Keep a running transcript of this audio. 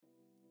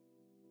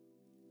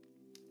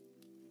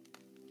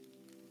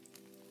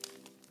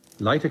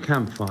Light a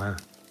campfire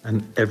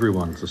and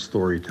everyone's a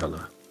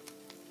storyteller.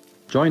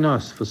 Join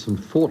us for some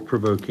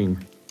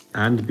thought-provoking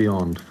and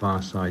beyond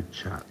fireside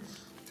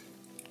chats.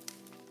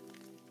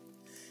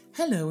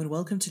 Hello and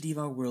welcome to Leave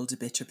Our World a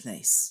Better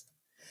Place.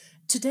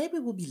 Today we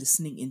will be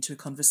listening into a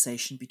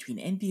conversation between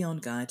And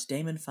Beyond guide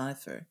Damon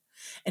Pfeiffer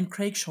and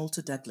Craig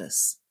Sholto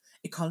Douglas,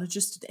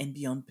 ecologist at And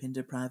Beyond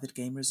Phinda Private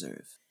Game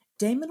Reserve.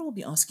 Damon will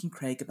be asking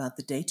Craig about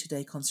the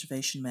day-to-day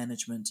conservation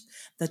management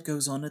that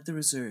goes on at the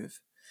reserve,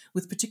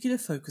 with particular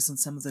focus on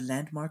some of the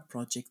landmark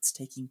projects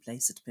taking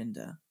place at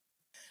Phinda.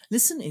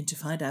 Listen in to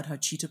find out how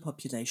cheetah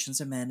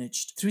populations are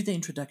managed through the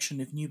introduction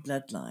of new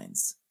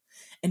bloodlines,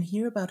 and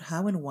hear about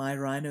how and why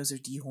rhinos are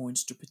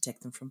dehorned to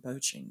protect them from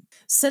poaching.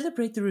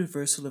 Celebrate the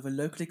reversal of a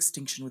local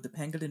extinction with the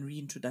Pangolin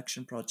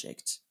Reintroduction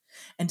Project,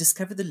 and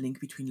discover the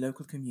link between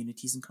local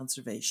communities and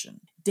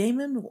conservation.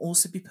 Damon will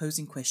also be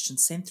posing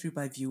questions sent through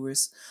by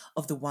viewers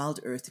of the Wild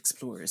Earth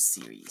Explorers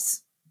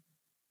series.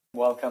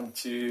 Welcome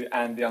to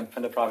And Beyond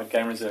Phinda Private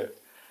Game Reserve.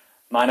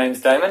 My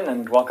name's Damon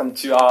and welcome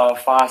to our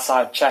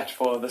fireside chat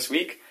for this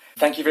week.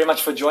 Thank you very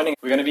much for joining.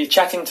 We're going to be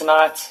chatting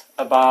tonight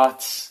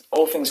about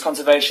all things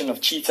conservation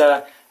of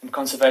cheetah and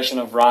conservation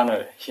of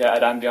rhino here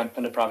at And Beyond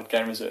Phinda Private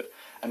Game Reserve.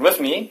 And with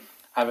me,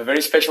 I have a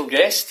very special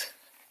guest,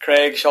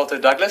 Craig Sholto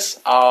Douglas,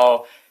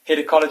 our head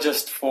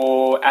ecologist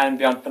for And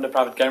Beyond Phinda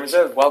Private Game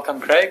Reserve. Welcome,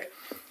 Craig.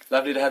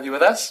 Lovely to have you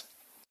with us.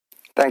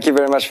 Thank you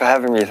very much for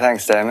having me.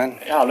 Thanks, Damon.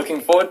 Yeah,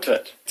 looking forward to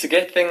it. To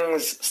get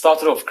things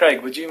started off,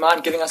 Craig, would you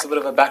mind giving us a bit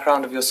of a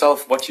background of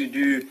yourself, what you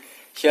do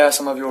here,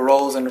 some of your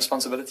roles and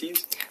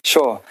responsibilities?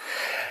 Sure.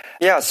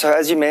 Yeah, so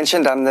as you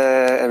mentioned, I'm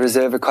the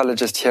reserve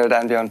ecologist here at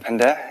And Beyond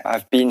Phinda.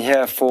 I've been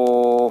here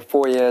for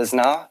 4 years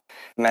now,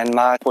 and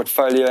my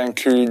portfolio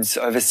includes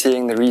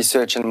overseeing the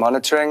research and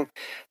monitoring.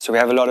 So we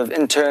have a lot of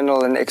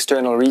internal and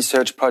external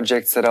research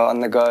projects that are on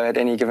the go at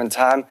any given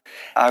time.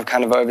 I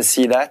kind of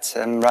oversee that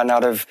and run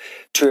out of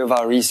 2 of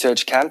our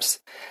research camps.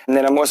 And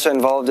then I'm also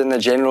involved in the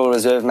general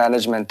reserve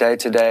management,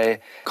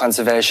 day-to-day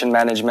conservation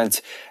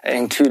management,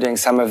 including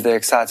some of the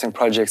exciting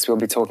projects we'll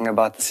be talking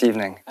about this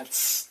evening.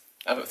 It's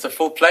a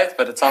full plate,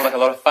 but it sounds like a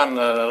lot of fun,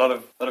 a lot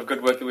of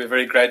good work that we're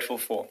very grateful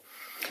for.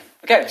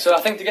 Okay, so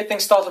I think to get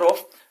things started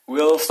off,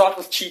 we'll start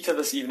with cheetah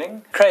this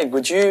evening. Craig,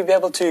 would you be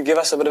able to give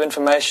us a bit of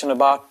information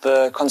about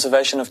the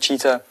conservation of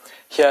cheetah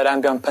here at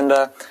And Beyond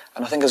Phinda,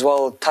 and I think as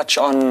well touch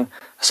on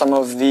some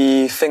of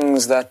the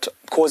things that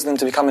cause them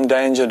to become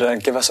endangered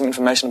and give us some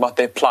information about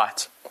their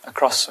plight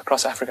across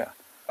Africa?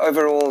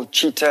 Overall,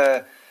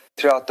 cheetah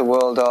throughout the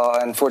world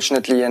are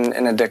unfortunately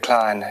in a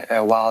decline,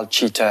 wild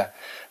cheetah.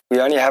 We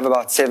only have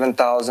about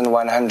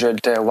 7,100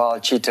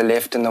 wild cheetah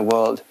left in the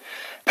world.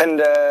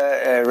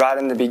 Phinda, right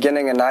in the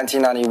beginning in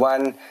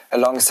 1991,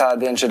 alongside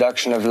the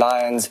introduction of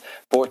lions,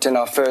 brought in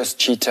our first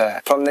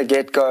cheetah. From the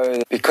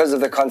get-go, because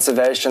of the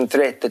conservation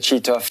threat the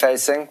cheetah are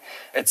facing,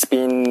 it's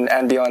been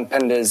And Beyond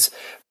Phinda's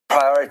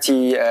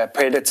priority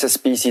predator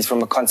species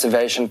from a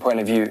conservation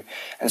point of view.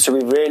 And so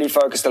we really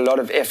focused a lot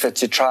of effort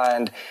to try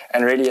and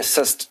really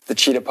assist the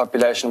cheetah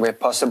population where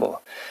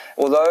possible.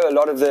 Although a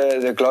lot of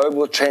the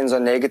global trends are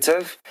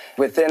negative,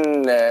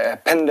 within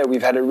Phinda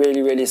we've had a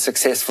really, really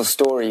successful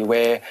story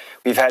where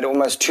we've had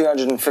almost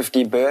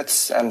 250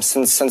 births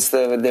since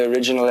the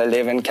original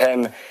 11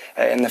 came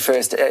in the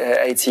first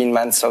 18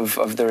 months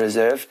of the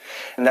reserve.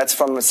 And that's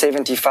from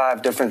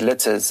 75 different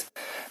litters.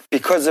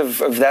 Because of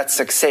that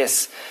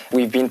success,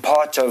 we've been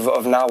part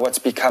of now what's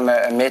become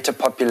a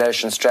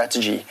meta-population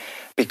strategy.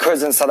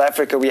 Because in South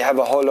Africa we have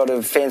a whole lot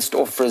of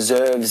fenced-off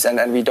reserves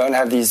and we don't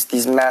have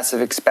these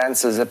massive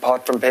expanses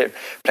apart from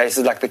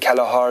places like the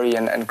Kalahari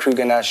and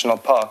Kruger National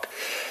Park.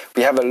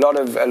 We have a lot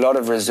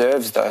of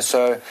reserves though.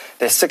 So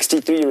there's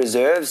 63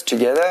 reserves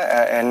together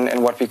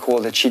in what we call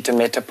the cheetah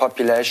meta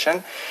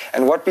population.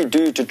 And what we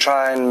do to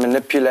try and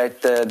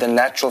manipulate the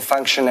natural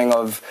functioning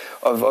of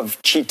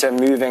cheetah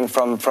moving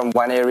from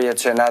one area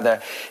to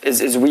another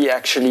is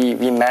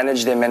we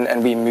manage them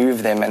and we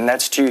move them. And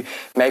that's to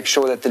make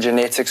sure that the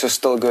genetics are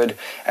still good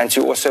and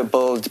to also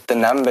build the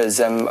numbers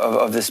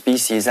of the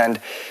species. And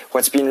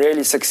what's been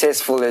really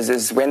successful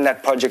is when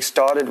that project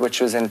started,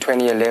 which was in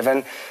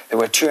 2011, there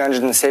were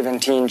 217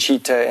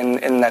 cheetah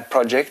in that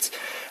project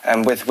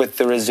with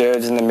the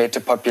reserves and the meta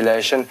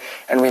population,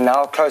 and we're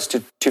now close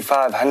to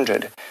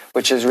 500,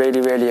 which is really,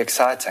 really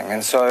exciting.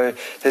 And so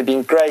there's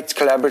been great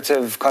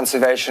collaborative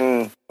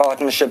conservation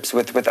partnerships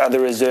with other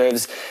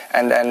reserves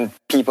and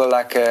people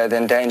like the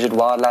Endangered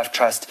Wildlife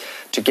Trust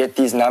to get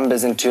these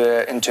numbers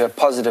into a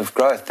positive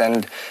growth.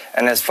 And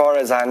as far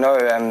as I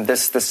know,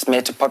 this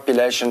meta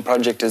population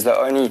project is the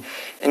only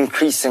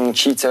increasing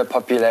cheetah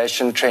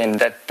population trend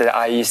that the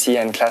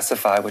IUCN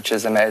classify, which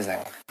is amazing.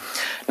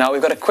 Now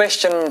we've got a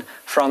question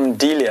from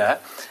Delia.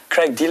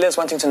 Craig, Delia is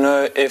wanting to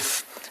know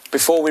if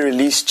before we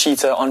release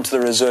cheetah onto the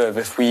reserve,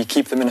 if we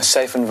keep them in a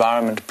safe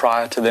environment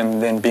prior to them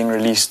then being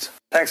released.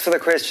 Thanks for the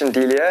question,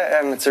 Delia.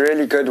 It's a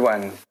really good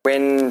one.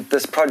 When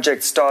this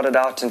project started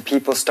out and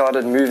people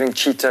started moving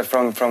cheetah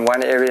from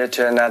one area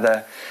to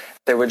another,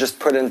 they were just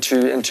put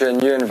into a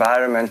new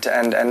environment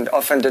and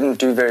often didn't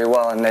do very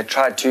well, and they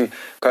tried to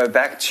go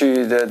back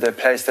to the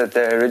place that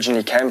they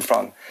originally came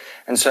from.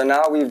 And so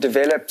now we've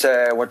developed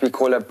what we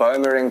call a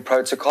Bomering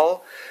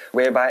protocol,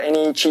 whereby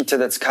any cheetah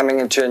that's coming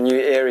into a new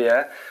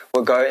area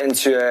will go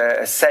into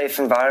a safe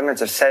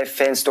environment, a safe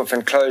fenced-off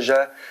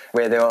enclosure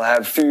where they will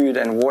have food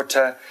and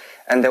water,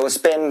 and they will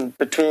spend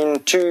between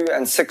 2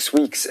 and 6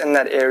 weeks in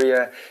that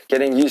area,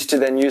 getting used to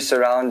their new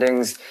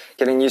surroundings,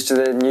 getting used to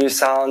the new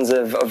sounds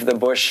of the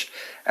bush.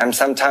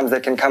 Sometimes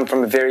they can come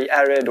from a very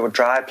arid or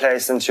dry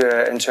place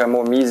into a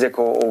more music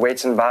or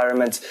wet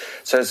environment.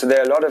 So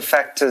there are a lot of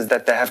factors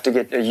that they have to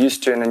get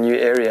used to in a new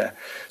area.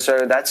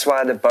 So that's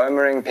why the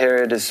Bomering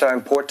period is so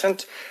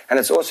important. And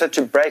it's also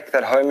to break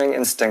that homing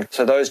instinct.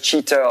 So those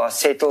cheetah are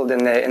settled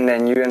in their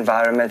new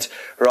environment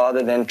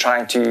rather than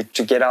trying to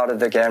get out of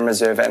the game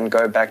reserve and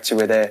go back to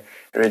where they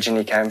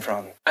originally came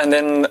from. And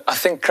then I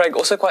think, Craig,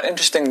 also quite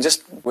interesting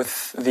just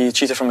with the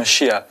cheetah from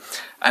Ashia,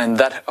 and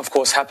that of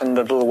course happened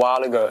a little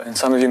while ago, and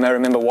some of you may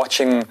remember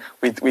watching,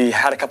 we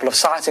had a couple of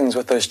sightings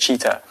with those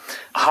cheetah.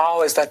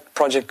 How is that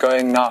project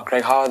going now,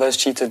 Craig? How are those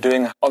cheetah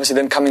doing? Obviously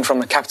them coming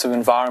from a captive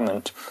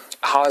environment,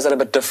 how is that a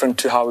bit different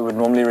to how we would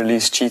normally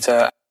release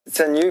cheetah? It's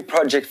a new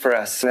project for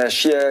us. The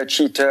Ashia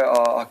cheetah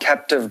are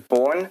captive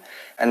born,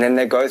 and then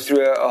they go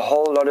through a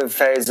whole lot of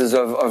phases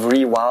of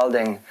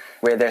rewilding,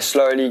 where they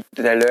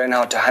learn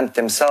how to hunt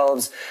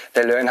themselves,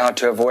 they learn how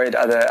to avoid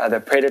other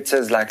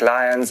predators like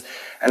lions,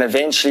 and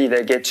eventually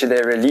they get to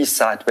their release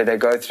site where they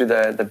go through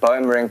the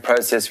Bomering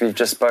process we've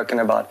just spoken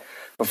about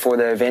before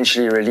they're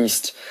eventually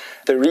released.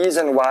 The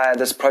reason why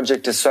this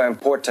project is so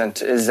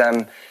important is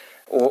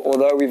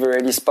although we've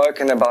already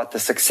spoken about the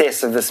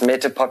success of this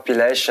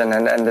meta-population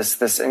and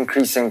this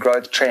increasing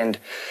growth trend,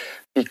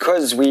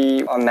 because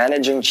we are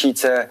managing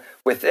cheetah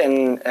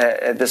within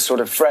this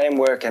sort of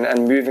framework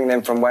and moving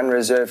them from one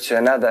reserve to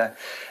another,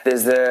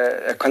 there's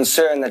a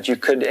concern that you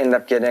could end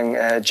up getting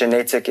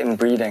genetic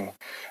inbreeding.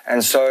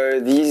 And so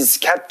these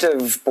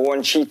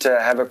captive-born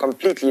cheetah have a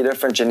completely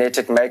different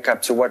genetic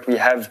makeup to what we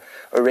have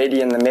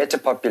already in the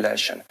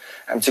meta-population.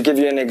 To give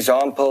you an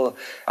example,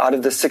 out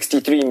of the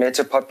 63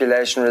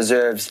 meta-population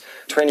reserves,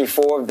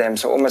 24 of them,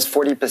 so almost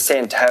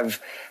 40%,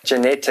 have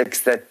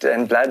genetics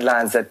and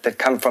bloodlines that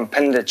come from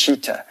Phinda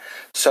cheetah.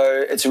 So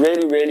it's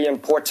really, really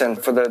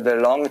important for the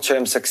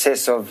long-term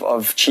success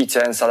of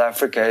cheetah in South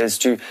Africa is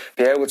to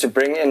be able to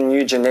bring in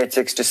new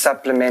genetics to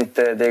supplement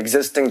the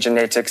existing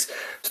genetics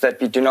so that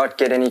we do not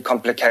get any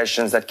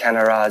complications that can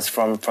arise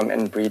from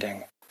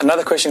inbreeding.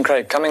 Another question,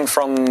 Craig, coming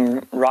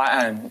from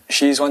Ryan.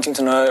 She's wanting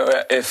to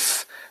know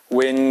if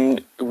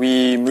when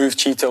we move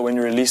cheetah, when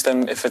we release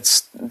them, if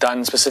it's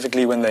done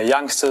specifically when they're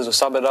youngsters or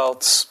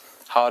sub-adults,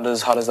 how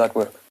does that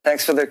work?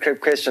 Thanks for the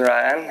question,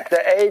 Ryan.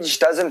 The age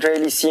doesn't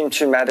really seem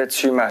to matter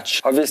too much.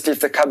 Obviously,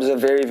 if the cubs are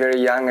very,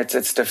 very young,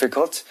 it's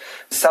difficult.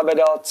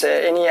 Sub-adult,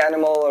 any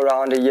animal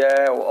around a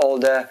year or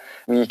older,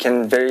 we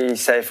can very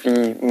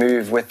safely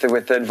move with the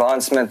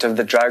advancement of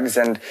the drugs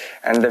and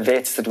the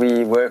vets that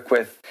we work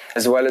with,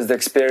 as well as the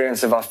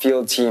experience of our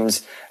field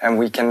teams, and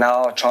we can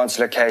now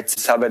translocate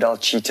sub-adult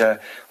cheetah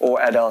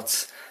or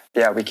adults.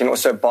 Yeah, we can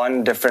also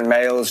bond different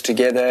males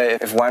together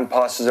if one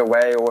passes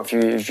away, or if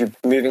you're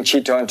moving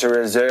cheetah onto a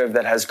reserve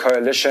that has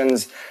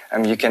coalitions,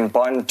 you can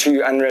bond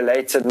two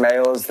unrelated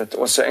males. That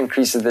also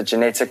increases the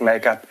genetic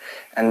makeup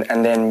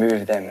and then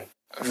move them.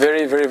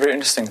 Very, very, very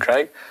interesting,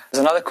 Craig.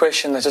 There's another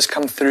question that just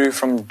come through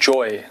from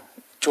Joy.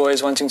 Joy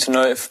is wanting to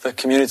know if the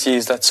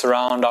communities that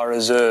surround our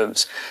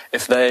reserves,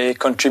 if they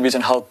contribute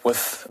and help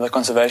with the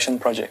conservation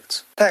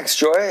projects. Thanks,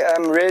 Joy.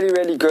 Really,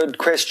 really good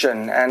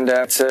question. And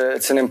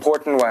it's an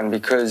important one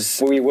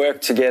because we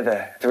work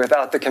together.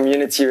 Without the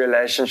community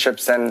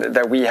relationships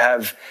that we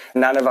have,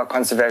 none of our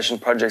conservation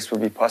projects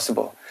would be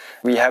possible.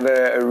 We have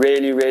a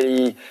really,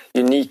 really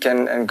unique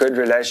and good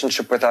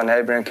relationship with our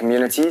neighbouring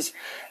communities.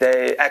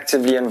 They're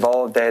actively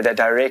involved. They're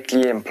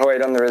directly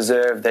employed on the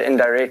reserve. They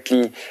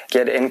indirectly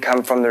get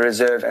income from the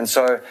reserve. And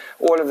so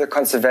all of the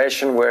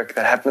conservation work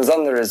that happens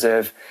on the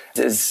reserve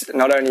is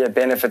not only a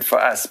benefit for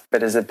us,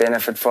 but is a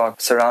benefit for our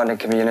surrounding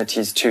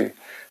communities too.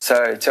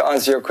 So to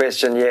answer your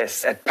question,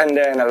 yes, at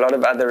Phinda and a lot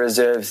of other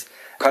reserves,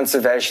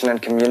 conservation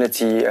and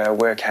community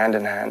work hand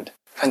in hand.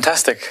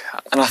 Fantastic.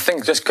 And I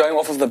think just going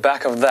off of the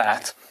back of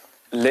that,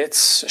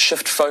 let's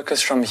shift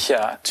focus from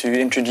here to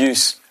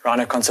introduce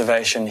rhino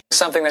conservation.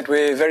 Something that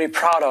we're very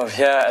proud of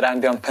here at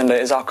And Beyond Phinda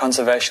is our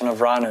conservation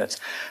of rhinos,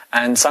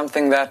 and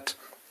something that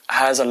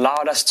has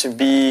allowed us to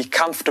be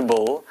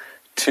comfortable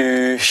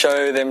to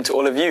show them to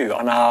all of you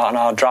on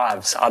our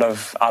drives out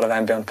of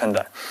And Beyond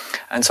Phinda.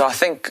 And so I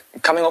think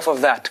coming off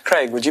of that,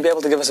 Craig, would you be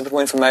able to give us a bit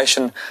more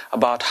information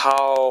about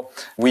how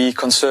we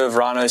conserve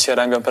rhinos here at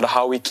And Beyond Phinda,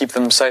 how we keep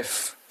them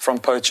safe from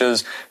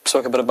poachers?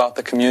 Talk a bit about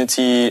the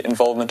community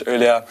involvement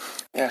earlier.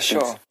 Yeah,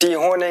 sure.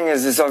 Dehorning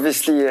is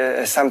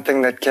obviously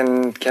something that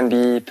can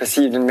be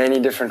perceived in many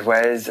different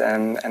ways,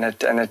 and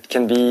it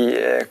can be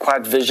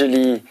quite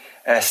visually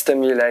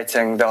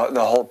stimulating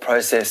the whole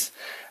process.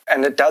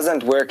 And it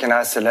doesn't work in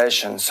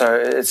isolation, so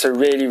it's a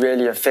really,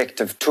 really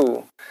effective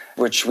tool.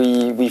 which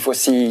we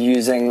foresee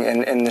using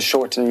in the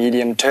short and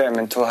medium term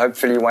until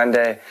hopefully one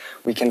day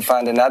we can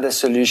find another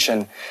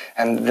solution.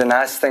 And the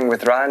nice thing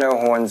with rhino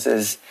horns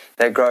is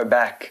they grow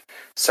back.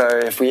 So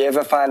if we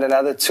ever find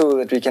another tool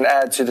that we can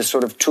add to the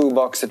sort of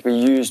toolbox that we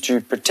use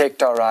to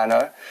protect our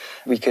rhino,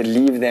 we could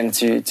leave them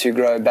to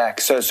grow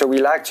back. So we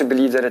like to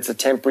believe that it's a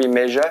temporary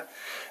measure.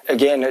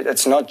 Again,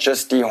 it's not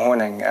just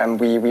dehorning.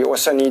 We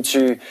also need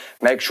to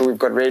make sure we've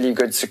got really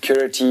good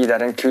security.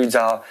 That includes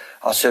our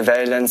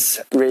surveillance,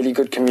 really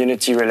good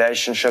community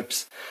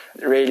relationships,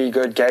 really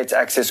good gate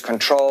access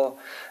control,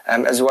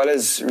 as well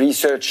as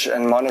research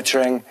and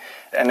monitoring.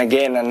 And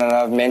again, and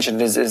I've mentioned,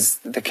 is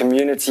the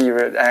community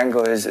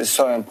angle is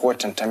so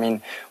important. I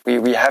mean,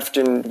 we have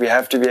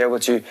to be able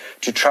to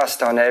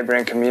trust our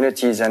neighboring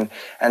communities, and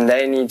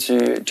they need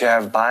to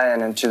have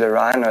buy-in into the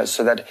rhinos,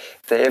 so that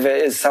if there ever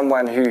is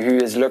someone who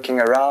is looking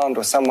around,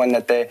 or someone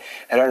that they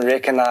don't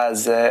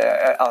recognize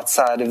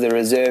outside of the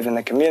reserve in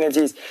the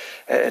communities,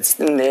 it's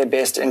in their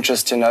best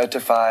interest to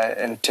notify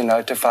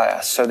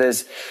us. So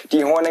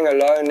dehorning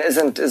alone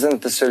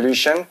isn't the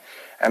solution.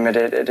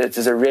 It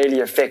is a really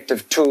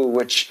effective tool,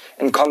 which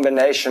in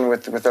combination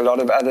with a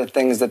lot of other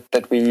things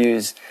that we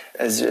use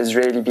has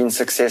really been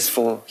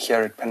successful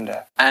here at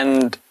Phinda.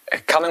 And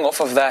coming off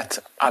of that,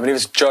 I believe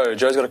it's Joe.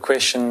 Joe's got a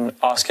question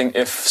asking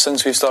if,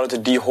 since we've started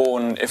to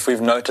dehorn, if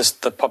we've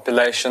noticed the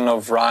population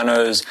of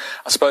rhinos,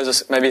 I suppose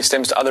this maybe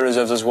extends to other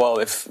reserves as well,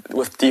 if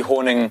with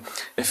dehorning,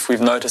 if we've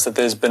noticed that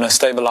there's been a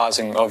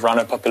stabilizing of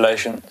rhino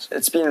populations.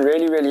 It's been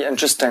really, really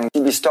interesting.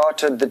 We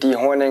started the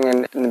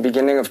dehorning in the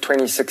beginning of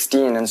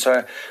 2016, and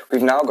so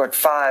we've now got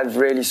 5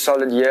 really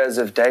solid years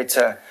of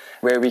data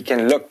where we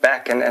can look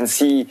back and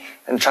see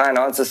and try and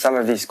answer some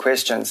of these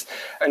questions.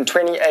 In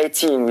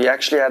 2018, we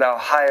actually had our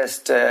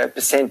highest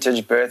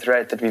percentage birth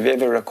rate that we've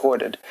ever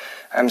recorded.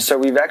 So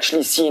we've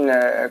actually seen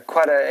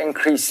quite an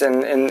increase in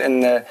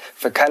the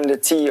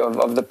fecundity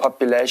of the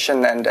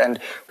population, and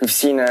we've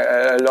seen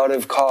a lot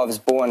of calves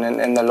born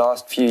in the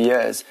last few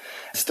years.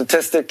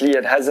 Statistically,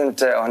 it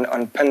hasn't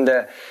on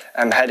Phinda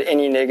had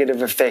any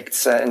negative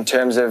effects in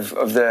terms of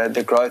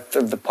the growth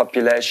of the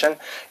population.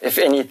 If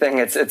anything,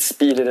 it's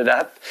speeded it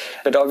up.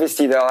 But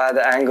obviously, there are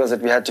other angles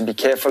that we had to be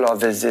careful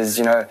of. Is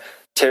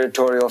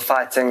territorial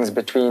fightings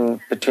between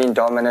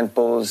dominant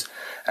bulls.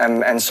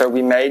 And so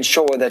we made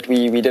sure that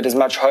we did as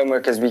much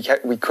homework as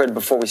we could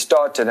before we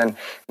started, and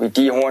we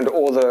dehorned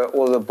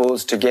all the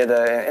bulls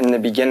together in the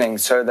beginning,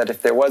 so that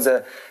if there was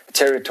a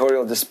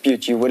territorial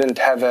dispute, you wouldn't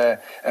have a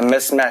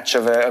mismatch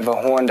of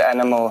a horned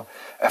animal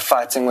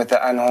fighting with an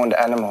unhorned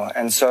animal.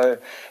 And so,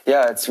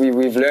 yeah,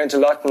 we've learned a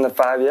lot in the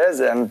 5 years,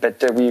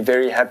 but we're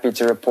very happy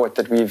to report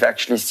that we've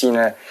actually seen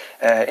an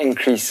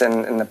increase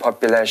in the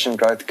population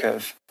growth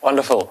curve.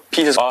 Wonderful.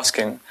 Peter's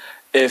asking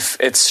if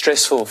it's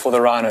stressful for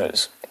the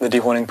rhinos, the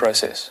dehorning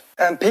process.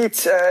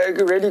 Pete,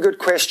 really good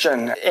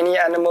question. Any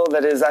animal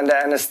that is under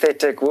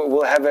anesthetic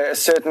will have a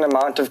certain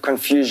amount of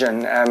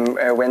confusion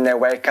when they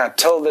wake up.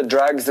 Till the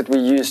drugs that we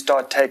use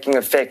start taking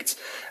effect,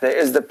 there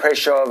is the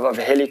pressure of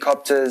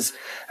helicopters,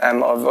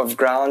 of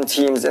ground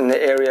teams in the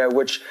area,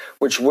 which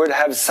would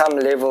have some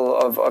level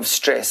of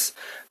stress.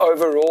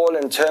 Overall,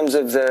 in terms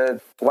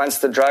of once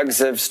the drugs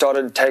have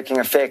started taking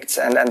effect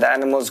and the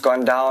animal's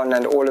gone down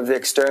and all of the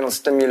external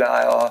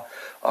stimuli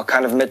are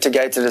kind of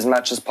mitigated as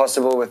much as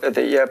possible with the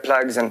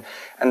earplugs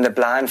and the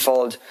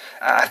blindfold,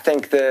 I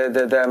think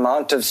the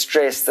amount of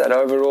stress that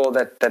overall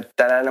that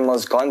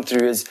animal's gone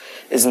through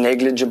is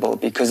negligible,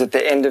 because at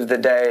the end of the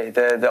day,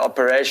 the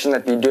operation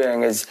that we're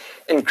doing is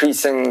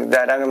increasing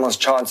that animal's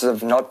chances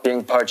of not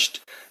being poached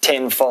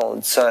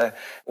tenfold. So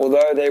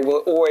although there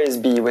will always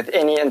be, with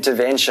any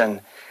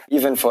intervention,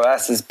 even for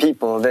us as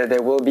people,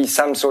 there will be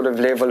some sort of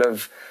level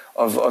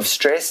of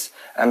stress,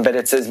 but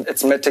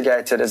it's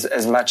mitigated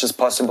as much as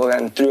possible,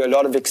 and through a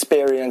lot of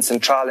experience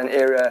and trial and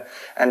error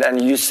and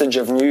usage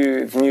of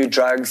new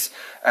drugs,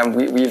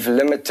 we've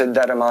limited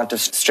that amount of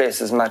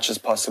stress as much as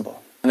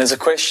possible. And there's a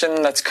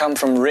question that's come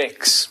from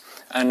Rex.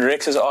 And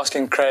Rex is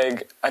asking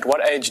Craig, at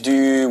what age do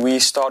you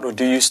start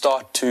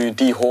to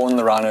dehorn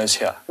the rhinos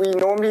here? We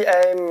normally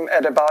aim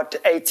at about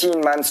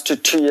 18 months to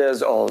 2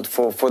 years old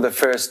for the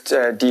first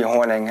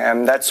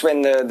dehorning. That's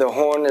when the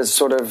horn is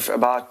sort of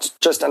about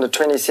just under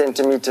 20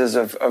 centimeters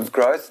of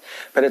growth.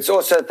 But it's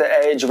also at the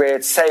age where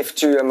it's safe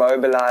to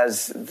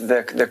immobilize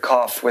the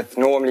calf with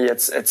normally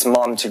its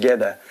mom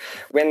together.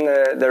 When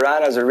the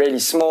rhinos are really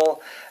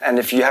small, and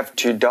if you have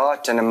to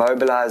dart and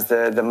immobilize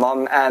the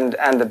mom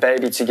and the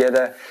baby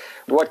together,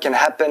 what can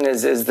happen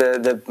is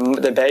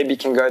the baby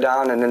can go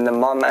down, and then the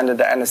mom under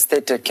the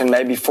anesthetic can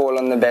maybe fall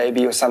on the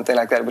baby or something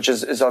like that, which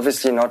is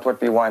obviously not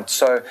what we want.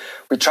 So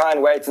we try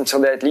and wait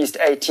until they're at least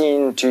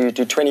 18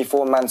 to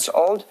 24 months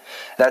old.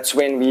 That's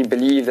when we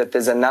believe that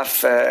there's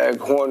enough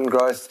horn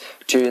growth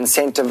to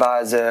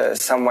incentivize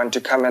someone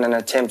to come in and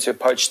attempt to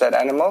poach that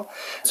animal.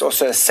 It's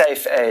also a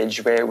safe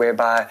age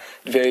whereby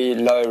very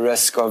low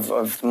risk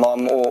of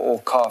mom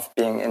or calf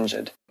being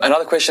injured.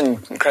 Another question,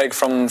 Craig,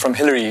 from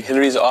Hillary.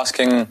 Hillary's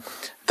asking,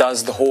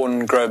 does the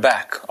horn grow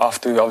back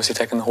after we've obviously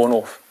taken the horn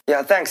off?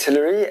 Yeah, thanks,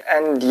 Hilary.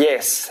 And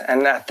yes,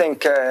 and I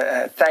think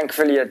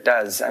thankfully it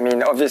does. I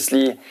mean,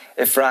 obviously,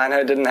 if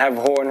rhino didn't have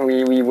horn,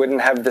 we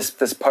wouldn't have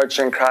this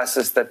poaching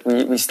crisis that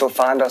we still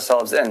find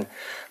ourselves in.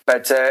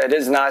 But it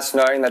is nice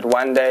knowing that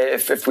one day,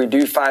 if we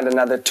do find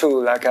another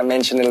tool, like I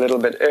mentioned a little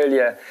bit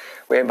earlier,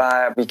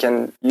 whereby we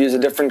can use a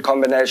different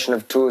combination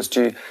of tools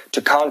to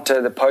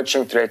counter the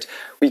poaching threat,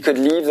 we could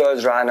leave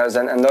those rhinos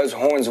and those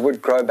horns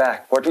would grow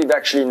back. What we've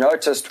actually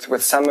noticed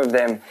with some of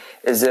them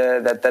is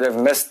that have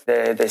missed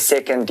their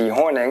second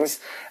dehornings,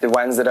 the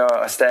ones that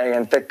are staying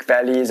in thick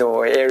valleys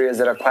or areas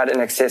that are quite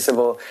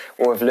inaccessible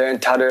or have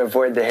learned how to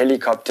avoid the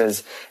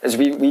helicopters, is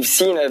we've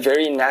seen a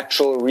very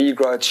natural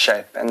regrowth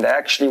shape, and they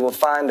actually will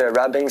find a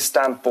rubbing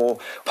stump or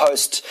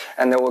post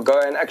and they will go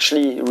and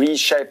actually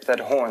reshape that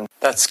horn.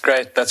 That's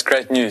great. That's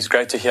great news.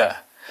 Great to hear.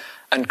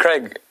 And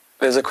Craig,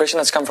 there's a question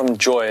that's come from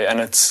Joy,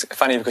 and it's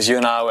funny because you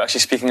and I were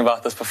actually speaking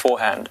about this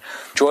beforehand.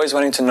 Joy is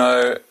wanting to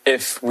know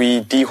if we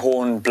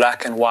dehorn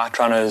black and white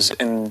rhinos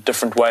in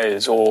different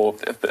ways, or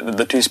if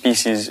the two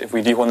species, if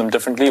we dehorn them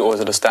differently, or is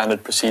it a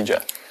standard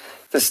procedure?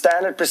 The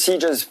standard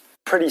procedure is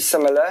pretty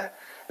similar.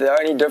 The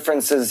only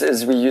difference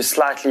is we use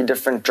slightly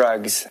different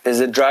drugs. There's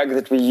a drug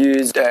that we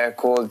use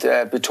called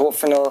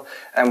butorphanol,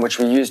 which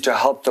we use to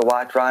help the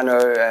white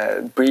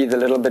rhino breathe a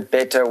little bit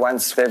better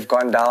once they've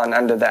gone down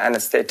under the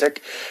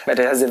anesthetic. But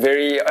it has a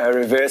very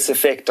reverse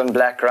effect on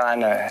black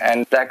rhino.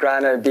 And black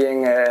rhino,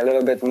 being a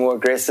little bit more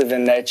aggressive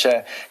in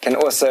nature, can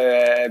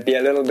also be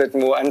a little bit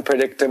more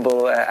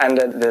unpredictable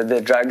under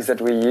the drugs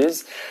that we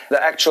use.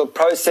 The actual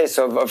process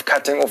of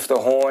cutting off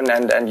the horn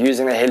and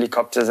using the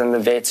helicopters and the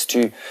vets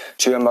to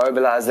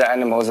immobilize the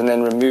animals and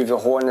then remove the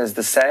horn is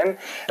the same.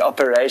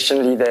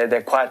 Operationally,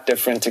 they're quite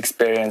different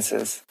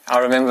experiences. I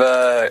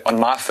remember on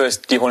my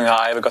first dehorning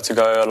I ever got to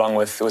go along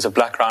with, it was a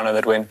black rhino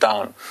that went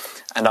down.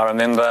 And I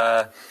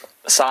remember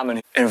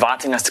Simon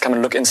inviting us to come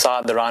and look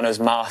inside the rhino's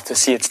mouth to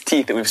see its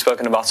teeth that we've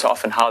spoken about so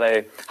often, how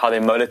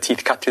their molar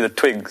teeth cut through the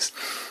twigs.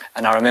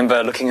 And I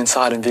remember looking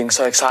inside and being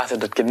so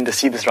excited at getting to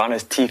see this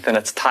rhino's teeth and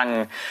its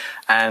tongue.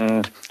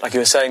 And like you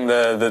were saying,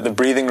 the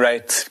breathing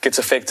rate gets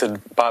affected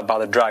by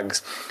the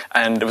drugs.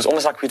 And it was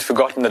almost like we'd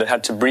forgotten that it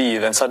had to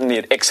breathe, and suddenly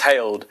it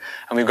exhaled.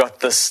 And we've got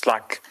this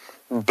like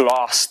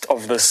blast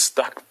of this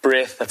like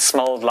breath that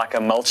smelled like a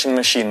mulching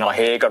machine. Our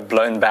hair got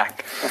blown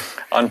back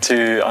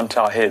onto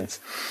our heads.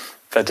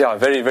 But yeah,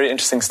 very, very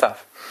interesting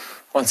stuff.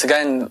 Once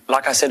again,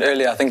 like I said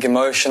earlier, I think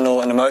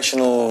emotional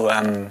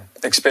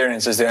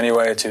experience is the only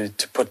way to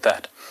put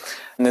that.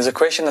 And there's a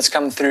question that's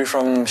come through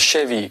from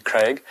Chevy,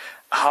 Craig.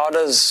 How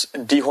does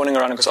dehorning a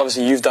rhino, because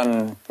obviously you've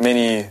done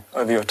many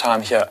over your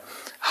time here,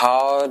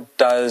 how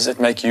does it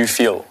make you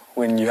feel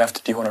when you have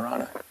to dehorn a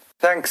rhino?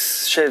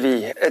 Thanks,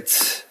 Chevy.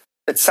 It's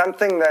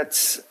something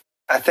that's,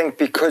 I think,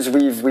 because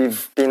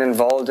we've been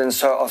involved in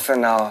so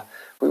often now,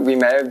 we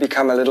may have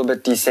become a little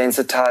bit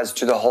desensitized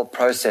to the whole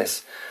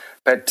process.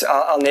 But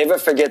I'll never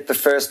forget the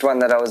first one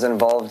that I was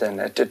involved in.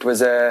 It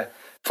was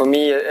for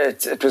me,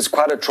 it was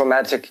quite a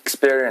traumatic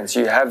experience.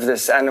 You have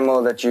this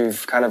animal that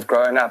you've kind of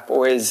grown up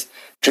always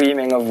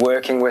dreaming of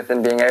working with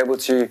and being able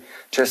to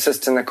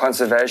assist in the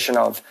conservation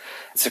of.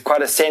 It's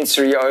quite a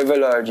sensory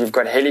overload. You've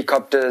got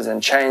helicopters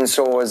and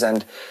chainsaws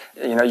and,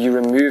 you're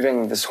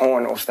removing this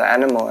horn off the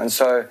animal. And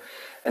so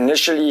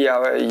initially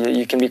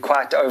you can be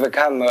quite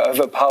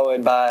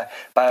overpowered by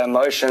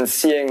emotions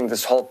seeing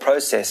this whole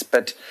process.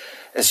 But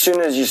as soon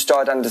as you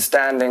start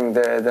understanding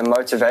the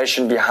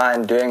motivation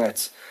behind doing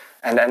it,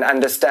 and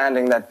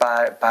understanding that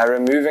by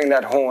removing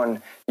that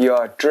horn, you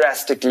are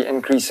drastically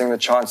increasing the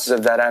chances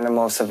of that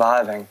animal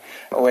surviving,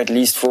 or at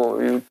least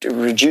for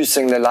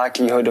reducing the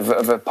likelihood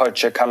of a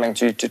poacher coming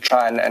to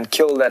try and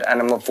kill that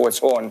animal for its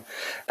horn.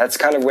 That's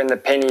kind of when the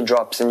penny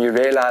drops and you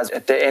realize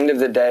at the end of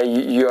the day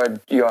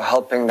you are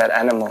helping that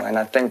animal. And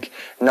I think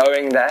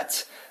knowing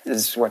that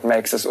is what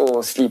makes us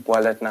all sleep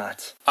well at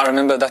night. I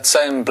remember that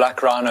same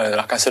black rhino,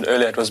 like I said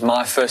earlier, it was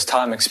my first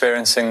time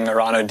experiencing a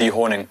rhino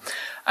dehorning.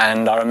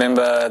 And I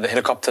remember the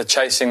helicopter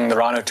chasing the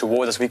rhino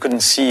towards us. We couldn't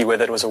see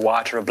whether it was a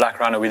white or a black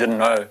rhino. We didn't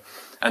know.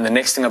 And the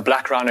next thing, a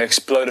black rhino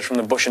exploded from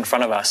the bush in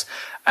front of us.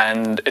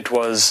 And it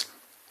was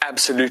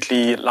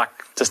absolutely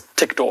just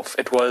ticked off.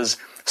 It was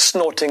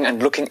snorting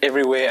and looking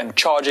everywhere and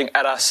charging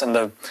at us. And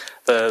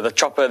the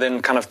chopper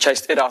then kind of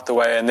chased it out the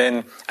way. And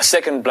then a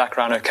second black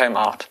rhino came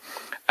out.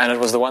 And it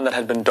was the one that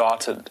had been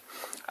darted.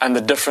 And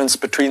the difference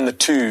between the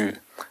two,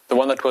 the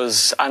one that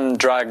was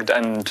undrugged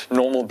and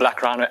normal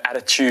black rhino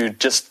attitude,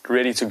 just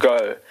ready to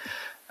go,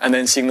 and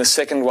then seeing the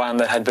second one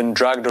that had been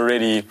drugged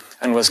already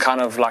and was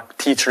kind of like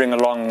teetering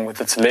along with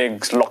its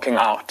legs locking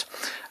out.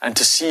 And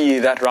to see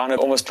that rhino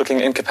almost looking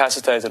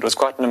incapacitated was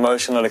quite an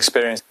emotional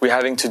experience. We're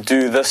having to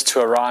do this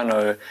to a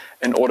rhino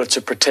in order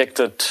to protect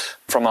it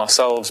from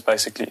ourselves,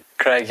 basically.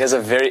 Craig, here's a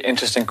very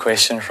interesting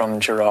question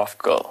from Giraffe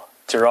Girl.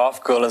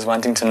 Giraffe Girl is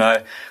wanting to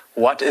know,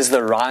 what is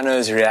the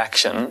rhino's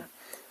reaction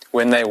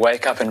when they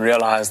wake up and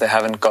realize they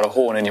haven't got a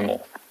horn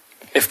anymore,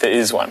 if there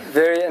is one?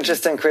 Very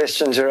interesting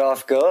question,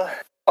 Giraffe Girl.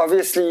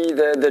 Obviously,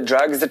 the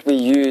drugs that we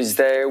use,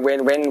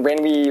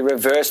 when we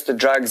reverse the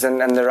drugs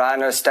and the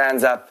rhino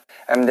stands up,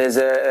 there's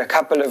a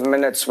couple of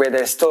minutes where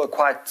they're still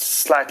quite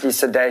slightly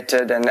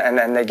sedated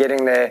and they're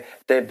getting their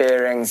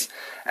bearings.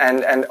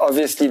 And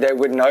obviously they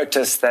would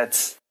notice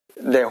that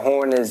their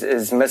horn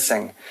is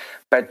missing.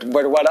 But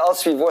what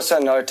else we've also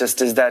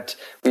noticed is that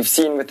we've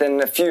seen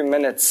within a few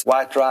minutes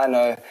white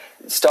rhino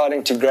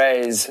starting to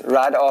graze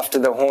right after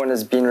the horn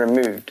has been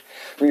removed.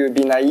 We would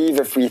be naive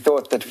if we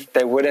thought that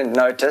they wouldn't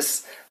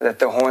notice that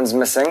the horn's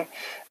missing.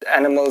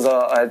 Animals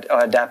are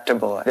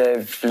adaptable.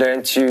 They've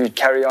learned to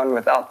carry on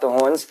without the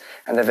horns,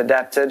 and they've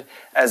adapted.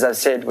 As I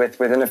said,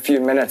 within a few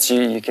minutes,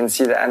 you can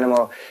see the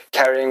animal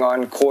carrying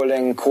on,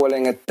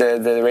 calling at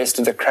the rest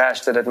of the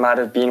crash that it might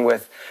have been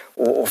with,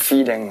 or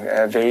feeding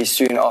very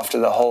soon after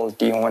the whole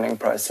dehorning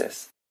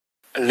process.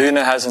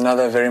 Luna has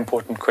another very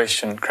important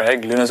question,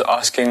 Craig. Luna's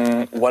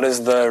asking, what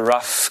is the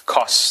rough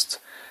cost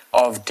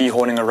of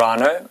dehorning a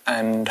rhino,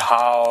 and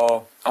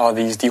how are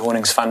these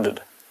dehornings funded?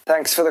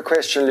 Thanks for the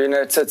question, Luna.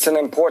 It's an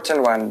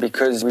important one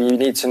because we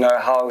need to know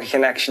how we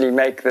can actually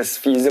make this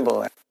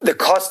feasible. The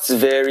costs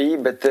vary,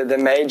 but the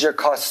major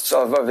costs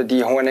of a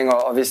dehorning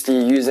are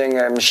obviously using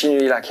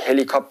machinery like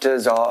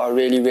helicopters are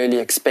really, really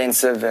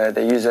expensive.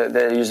 They use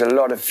a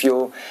lot of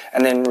fuel,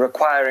 and then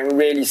requiring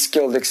really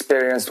skilled,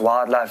 experienced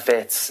wildlife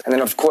vets. And then,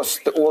 of course,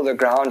 all the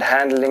ground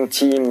handling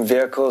team,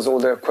 vehicles,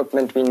 all the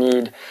equipment we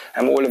need,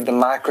 all of the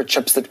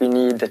microchips that we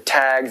need, the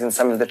tags and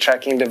some of the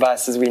tracking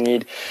devices we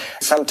need.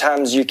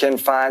 Sometimes you can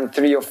find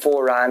 3 or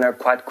 4 rhino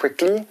quite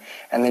quickly,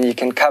 and then you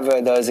can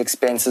cover those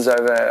expenses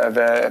over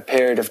a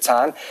period of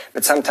time.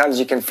 But sometimes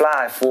you can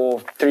fly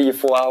for 3 or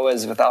 4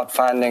 hours without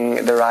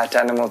finding the right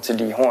animal to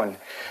dehorn.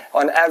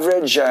 On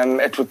average,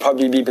 it would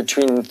probably be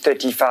between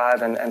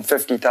 35 and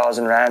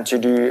 50,000 rand to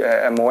do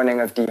a morning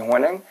of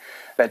dehorning.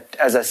 But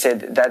as I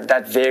said,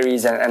 that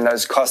varies, and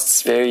those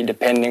costs vary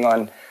depending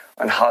on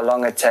how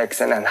long it takes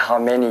and how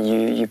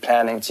many you're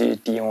planning to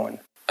dehorn.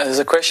 There's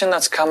a question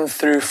that's come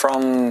through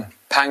from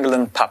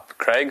Pangolin Pup,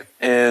 Craig,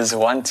 is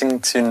wanting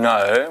to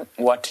know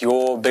what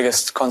your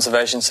biggest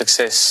conservation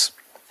success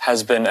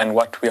has been and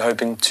what we're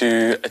hoping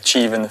to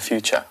achieve in the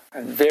future.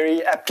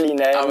 Very aptly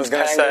named. I was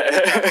going to say.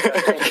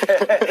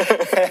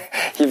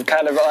 You've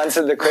kind of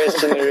answered the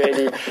question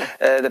already.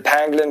 The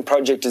pangolin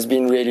project has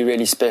been really,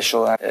 really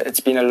special.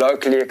 It's been a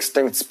locally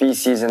extinct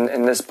species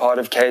in this part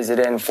of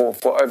KZN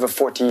for over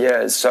 40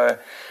 years. So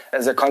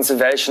as a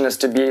conservationist,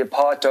 to be a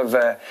part of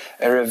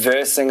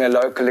reversing a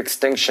local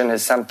extinction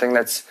is something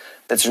that's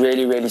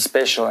really, really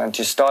special. And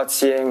to start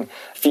seeing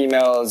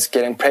females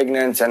getting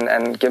pregnant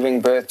and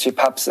giving birth to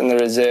pups in the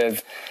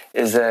reserve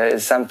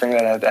is something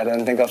that I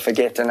don't think I'll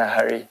forget in a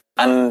hurry.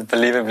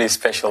 Unbelievably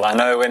special. I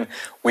know when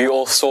we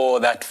all saw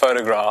that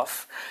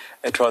photograph,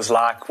 it was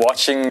like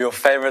watching your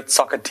favorite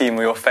soccer team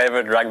or your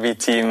favorite rugby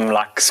team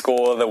like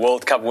score the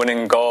World Cup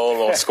winning goal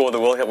or score the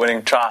World Cup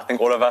winning try. I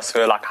think all of us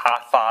were like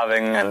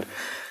high-fiving, and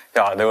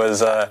yeah, there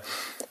was a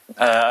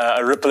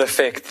ripple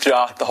effect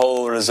throughout the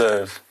whole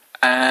reserve.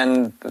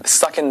 And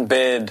Stuck in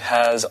Bed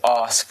has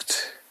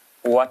asked,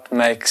 what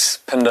makes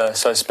Phinda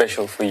so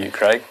special for you,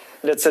 Craig?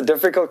 It's a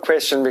difficult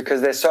question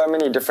because there's so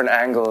many different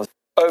angles.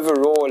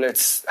 Overall,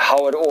 it's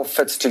how it all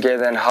fits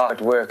together and how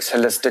it works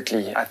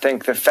holistically. I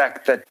think the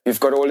fact that you've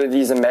got all of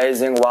these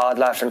amazing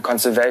wildlife and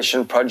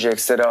conservation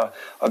projects that are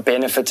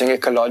benefiting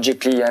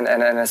ecologically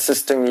and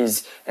assisting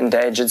these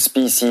endangered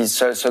species,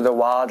 so the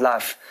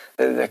wildlife,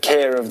 the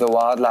care of the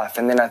wildlife,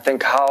 and then I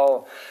think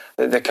how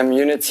the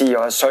community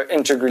are so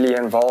integrally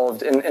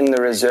involved in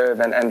the reserve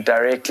and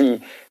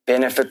directly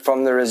benefit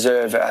from the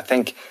reserve. I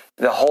think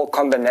the whole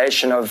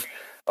combination of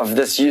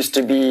this used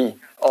to be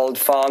old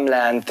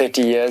farmland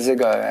 30 years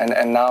ago,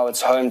 and now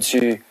it's home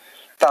to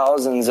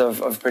thousands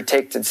of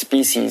protected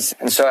species.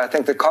 And so I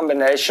think the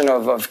combination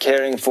of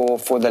caring for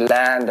the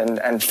land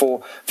and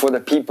for the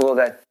people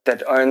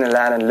that own the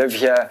land and live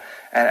here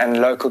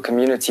and local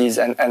communities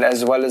and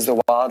as well as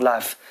the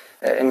wildlife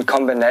in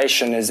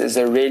combination is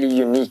a really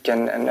unique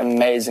and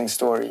amazing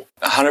story.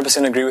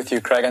 100% agree with you,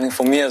 Craig. I think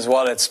for me as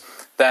well, it's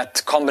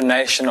that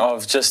combination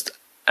of just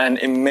an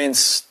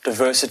immense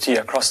diversity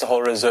across the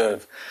whole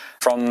reserve,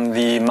 from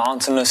the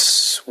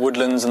mountainous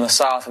woodlands in the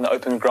south and the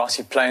open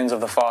grassy plains of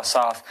the far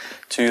south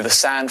to the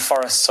sand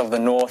forests of the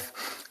north,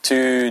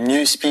 to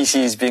new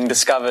species being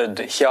discovered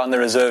here on the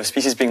reserve,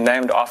 species being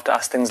named after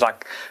us, things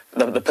like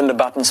the Phinda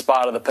button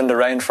spider, the Phinda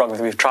rain frog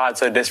that we've tried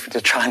so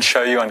desperately to try and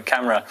show you on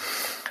camera.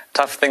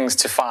 Tough things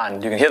to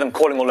find. You can hear them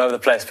calling all over the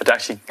place, but to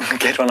actually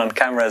get one on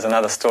camera is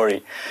another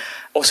story.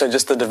 Also,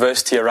 just the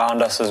diversity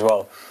around us as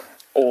well,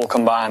 all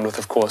combined with,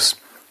 of course,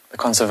 the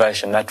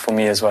conservation. That, for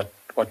me, is what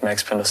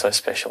makes Phinda so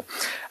special.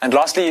 And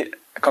lastly,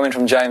 a comment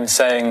from James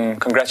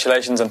saying,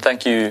 congratulations and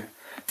thank you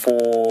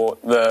for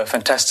the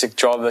fantastic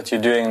job that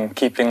you're doing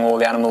keeping all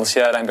the animals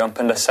here at Ambient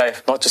Phinda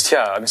safe. Not just here,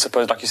 I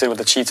suppose, like you said, with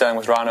the cheetah and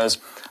with rhinos,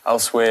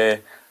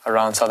 elsewhere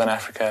around Southern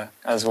Africa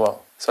as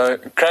well. So,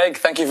 Craig,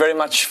 thank you very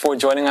much for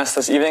joining us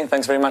this evening.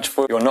 Thanks very much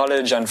for your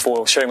knowledge and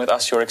for sharing with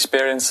us your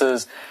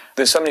experiences.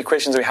 There's so many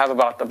questions we have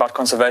about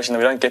conservation that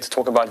we don't get to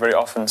talk about very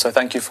often. So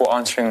thank you for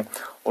answering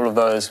all of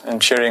those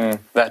and sharing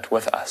that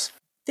with us.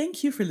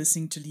 Thank you for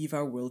listening to Leave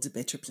Our World a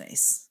Better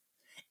Place.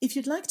 If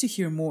you'd like to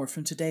hear more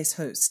from today's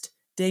host,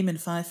 Damon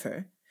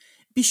Pfeiffer,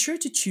 be sure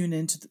to tune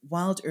in to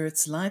Wild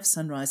Earth's live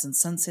sunrise and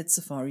sunset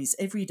safaris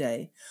every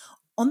day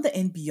on the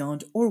And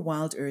Beyond or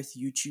Wild Earth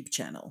YouTube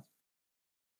channel.